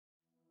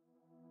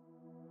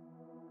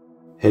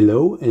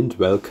Hello and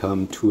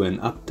welcome to an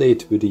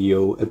update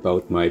video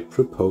about my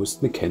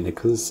proposed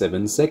mechanical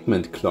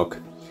 7-segment clock.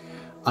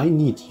 I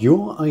need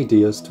your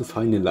ideas to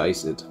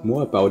finalize it.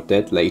 More about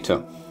that later.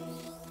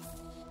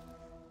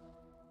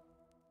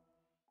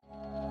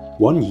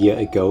 1 year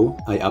ago,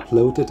 I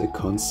uploaded a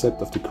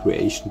concept of the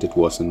creation that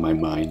was in my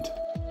mind.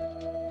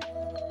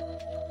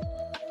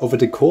 Over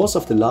the course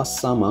of the last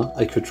summer,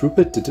 I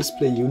quadrupled the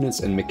display units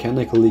and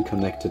mechanically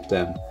connected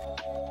them.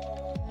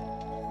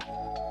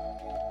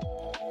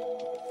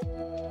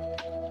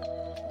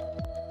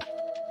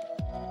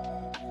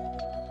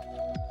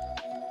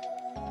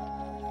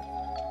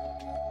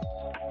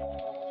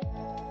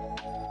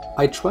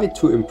 I tried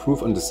to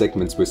improve on the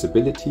segment's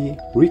visibility,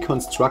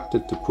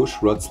 reconstructed the push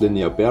rod's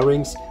linear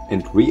bearings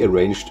and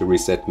rearranged the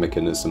reset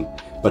mechanism,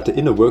 but the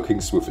inner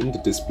workings within the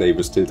display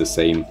were still the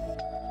same.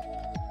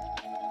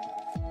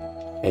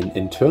 An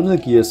internal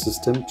gear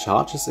system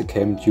charges a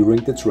cam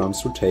during the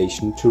drum's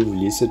rotation to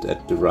release it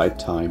at the right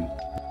time.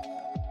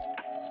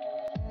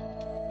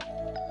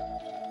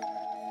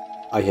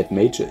 I had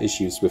major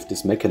issues with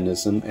this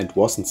mechanism and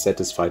wasn't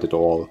satisfied at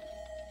all.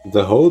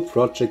 The whole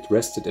project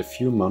rested a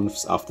few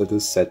months after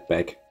this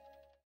setback.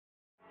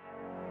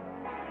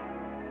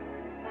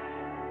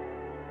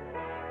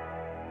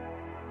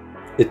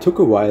 It took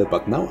a while,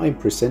 but now I'm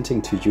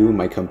presenting to you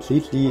my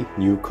completely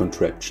new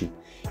contraption.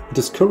 It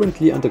is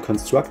currently under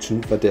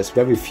construction, but there's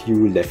very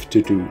few left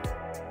to do.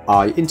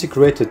 I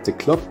integrated the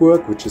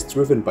clockwork, which is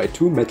driven by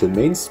two metal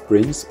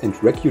mainsprings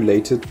and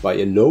regulated by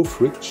a low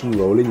friction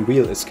rolling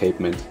wheel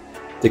escapement.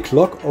 The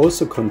clock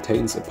also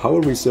contains a power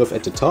reserve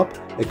at the top,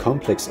 a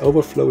complex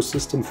overflow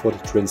system for the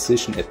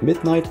transition at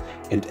midnight,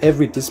 and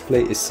every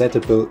display is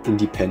settable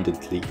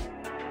independently.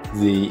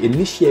 The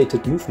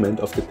initiated movement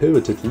of the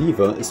pivoted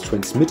lever is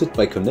transmitted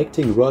by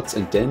connecting rods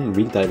and then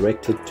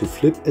redirected to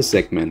flip a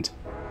segment.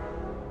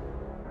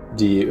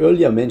 The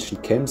earlier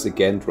mentioned cams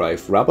again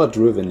drive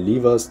rubber-driven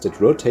levers that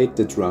rotate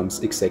the drums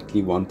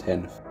exactly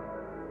 1/10.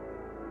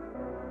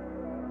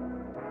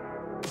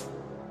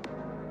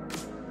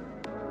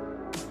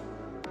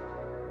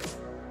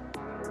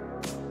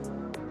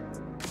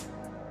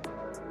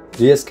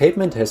 The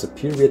escapement has a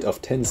period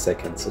of 10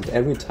 seconds, and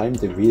every time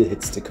the wheel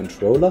hits the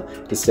controller,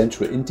 the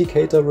central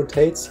indicator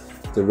rotates,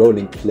 the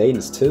rolling plane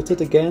is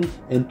tilted again,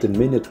 and the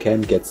minute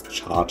cam gets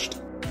charged.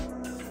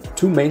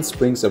 Two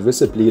mainsprings are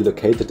visibly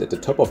located at the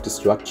top of the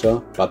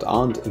structure, but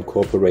aren't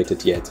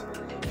incorporated yet.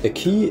 A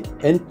key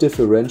and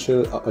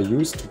differential are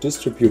used to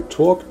distribute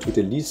torque to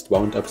the least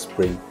wound up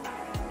spring.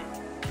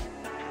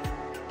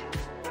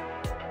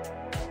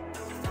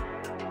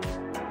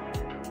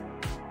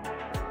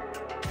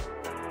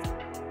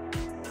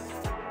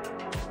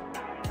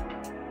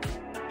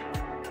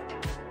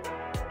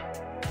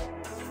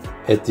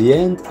 At the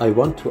end, I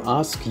want to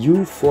ask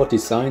you for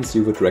designs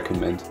you would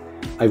recommend.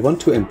 I want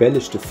to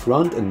embellish the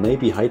front and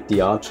maybe hide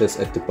the arches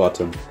at the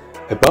bottom.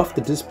 Above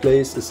the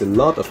displays is a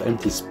lot of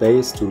empty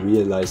space to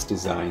realize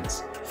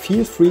designs.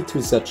 Feel free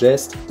to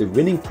suggest. The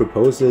winning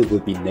proposal will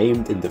be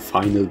named in the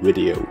final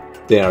video.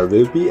 There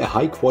will be a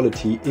high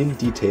quality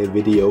in-detail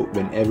video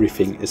when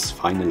everything is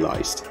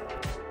finalized.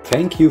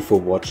 Thank you for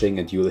watching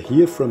and you'll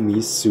hear from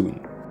me soon.